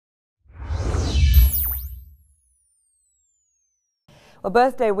Well,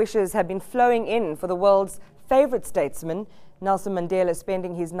 birthday wishes have been flowing in for the world's favourite statesman, Nelson Mandela,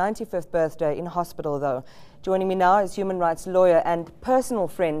 spending his 95th birthday in hospital, though. Joining me now is human rights lawyer and personal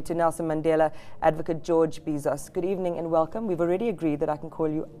friend to Nelson Mandela, Advocate George Bizos. Good evening and welcome. We've already agreed that I can call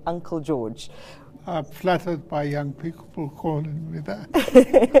you Uncle George. I'm flattered by young people calling me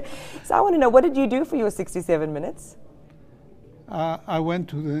that. So I want to know, what did you do for your 67 minutes? I went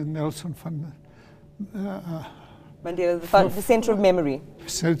to the Nelson Fund. Mandela, the Centre of Memory.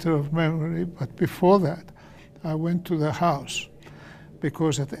 Centre of Memory, but before that, I went to the house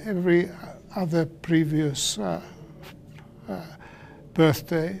because at every other previous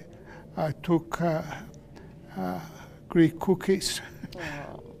birthday, I took Greek cookies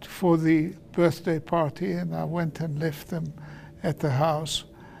for the birthday party, and I went and left them at the house.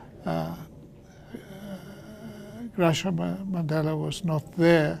 Gracia Mandela was not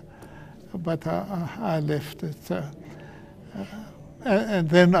there, but I left it. And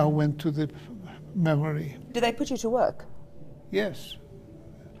then I went to the memory. Did they put you to work? Yes.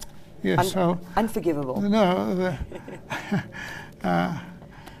 Yes. Unforgivable. No,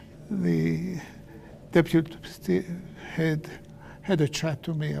 the deputy head had a chat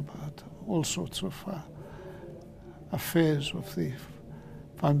to me about all sorts of affairs of the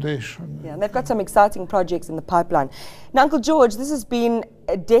foundation. Yeah, and they've got some exciting projects in the pipeline. Now, Uncle George, this has been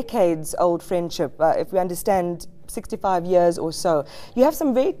a decades-old friendship, if we understand 65 years or so. You have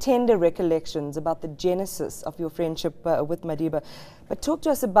some very tender recollections about the genesis of your friendship with Madiba, but talk to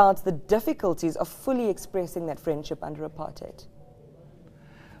us about the difficulties of fully expressing that friendship under apartheid.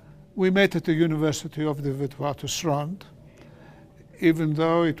 We met at the University of the Witwatersrand. Even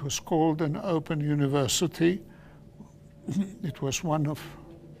though it was called an open university, it was one of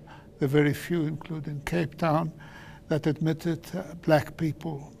the very few, including Cape Town, that admitted black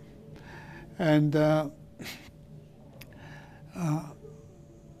people. And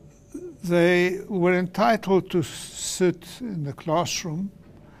they were entitled to sit in the classroom,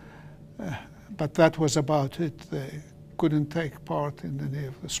 but that was about it. They couldn't take part in any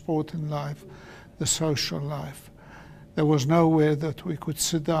of the sporting life, the social life. There was nowhere that we could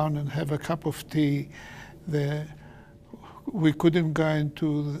sit down and have a cup of tea there. We couldn't go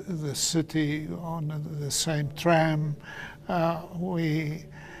into the city on the same tram. There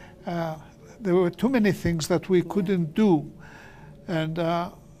were too many things that we couldn't do. And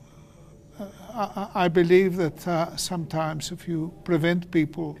I believe that sometimes if you prevent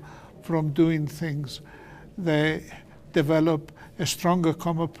people from doing things, they develop a stronger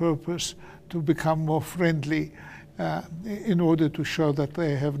common purpose to become more friendly in order to show that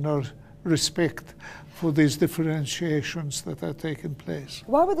they have no respect for these differentiations that are taking place.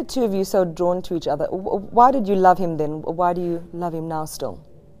 Why were the two of you so drawn to each other? Why did you love him then? Why do you love him now still?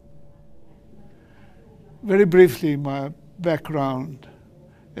 Very briefly, my background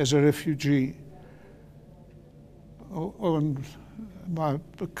as a refugee on my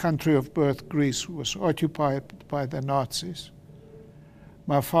country of birth, Greece, was occupied by the Nazis.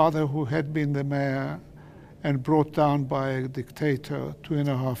 My father, who had been the mayor and brought down by a dictator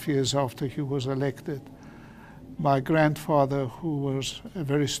 2.5 years after he was elected. My grandfather, who was a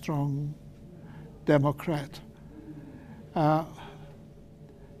very strong Democrat. A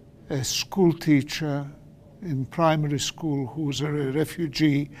school teacher in primary school who was a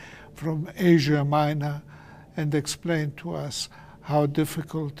refugee from Asia Minor, and explained to us how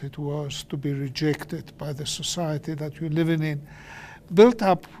difficult it was to be rejected by the society that you're living in. Built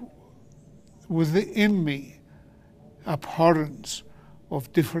up within me abhorrence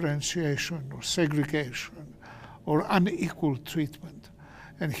of differentiation or segregation or unequal treatment.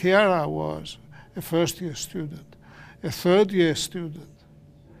 And here I was, a first-year student, a third-year student,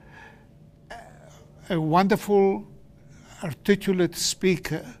 a wonderful, articulate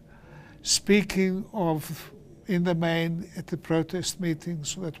speaker, speaking of, in the main, at the protest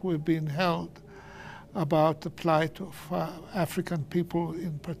meetings that were being held about the plight of African people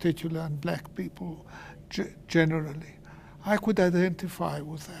in particular and black people generally. I could identify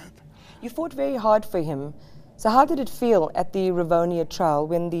with that. You fought very hard for him. So how did it feel at the Rivonia trial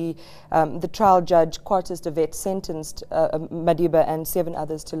when the trial judge, Quartus de Wet, sentenced Madiba and 7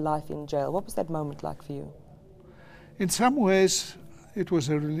 others to life in jail? What was that moment like for you? In some ways, it was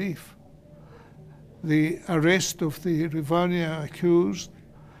a relief. The arrest of the Rivonia accused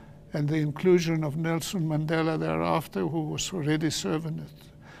and the inclusion of Nelson Mandela thereafter, who was already serving a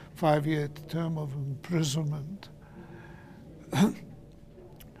 5-year term of imprisonment,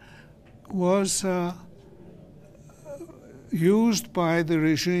 was used by the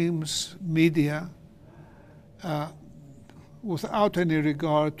regime's media without any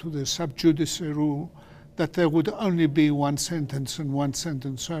regard to the sub judice rule that there would only be one sentence and one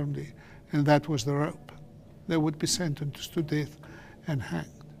sentence only, and that was the rope. They would be sentenced to death and hanged.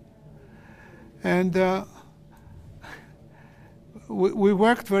 And we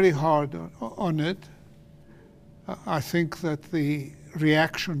worked very hard on it. I think that the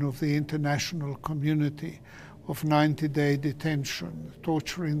reaction of the international community of 90-day detention,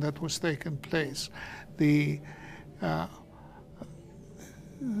 torturing that was taking place, the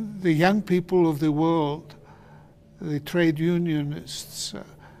young people of the world, the trade unionists,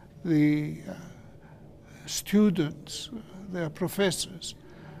 the students, their professors,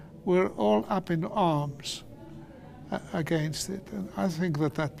 were all up in arms against it. And I think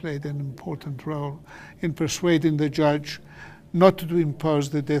that that played an important role in persuading the judge not to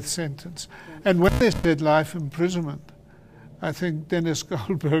impose the death sentence. And when they said life imprisonment, I think Dennis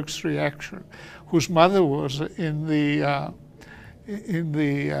Goldberg's reaction, whose mother was in the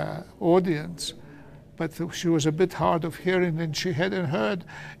audience, but she was a bit hard of hearing and she hadn't heard,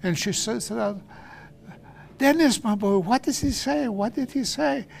 and she said, "Dennis, my boy, what does he say? What did he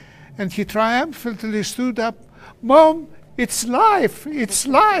say?" And he triumphantly stood up, "Mom, it's life, it's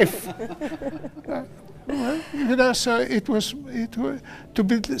life." Well, you know, so it was to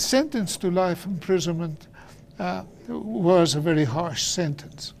be sentenced to life imprisonment was a very harsh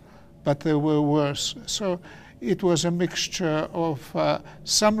sentence, but there were worse. So it was a mixture of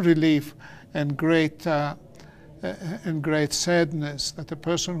some relief and great sadness that a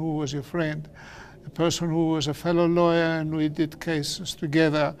person who was your friend, a person who was a fellow lawyer and we did cases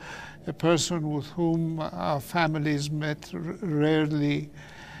together, a person with whom our families met rarely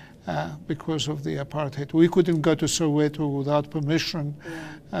because of the apartheid. We couldn't go to Soweto without permission.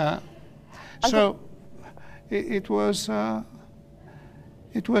 So it was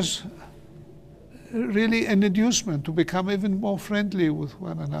really an inducement to become even more friendly with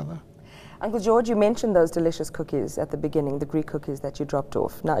one another. Uncle George, you mentioned those delicious cookies at the beginning, the Greek cookies that you dropped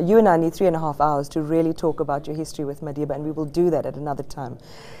off. Now, you and I need 3.5 hours to really talk about your history with Madiba, and we will do that at another time.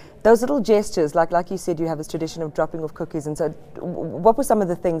 Those little gestures, like you said, you have this tradition of dropping off cookies, and so what were some of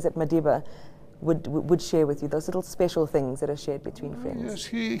the things that Madiba would share with you, those little special things that are shared between friends? Yes,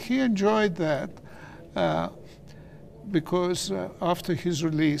 he enjoyed that because after his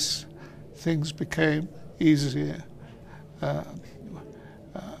release, things became easier.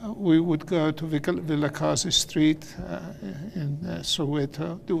 We would go to Vilakazi Street in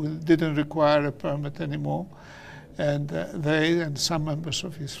Soweto. It didn't require a permit anymore. And they and some members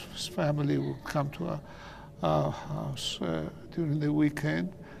of his family would come to our house during the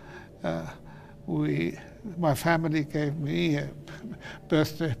weekend. My family gave me a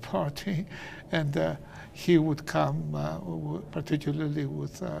birthday party, and he would come, particularly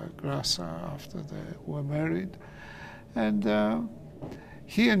with Grasa after they were married. And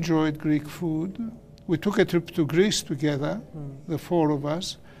he enjoyed Greek food. We took a trip to Greece together, the four of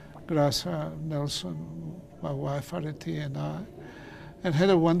us, Grasa, Nelson, my wife Areti, and I, and had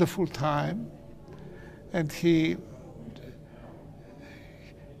a wonderful time. And he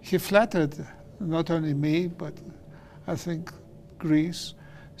flattered not only me, but I think Greece,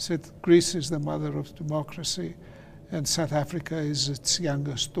 said Greece is the mother of democracy and South Africa is its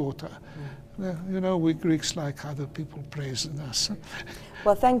youngest daughter. You know, we Greeks like other people praising us.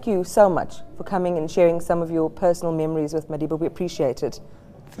 Well, thank you so much for coming and sharing some of your personal memories with Madiba. We appreciate it.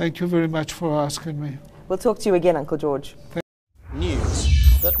 Thank you very much for asking me. We'll talk to you again, Uncle George.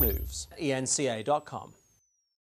 News that moves. eNCA.com.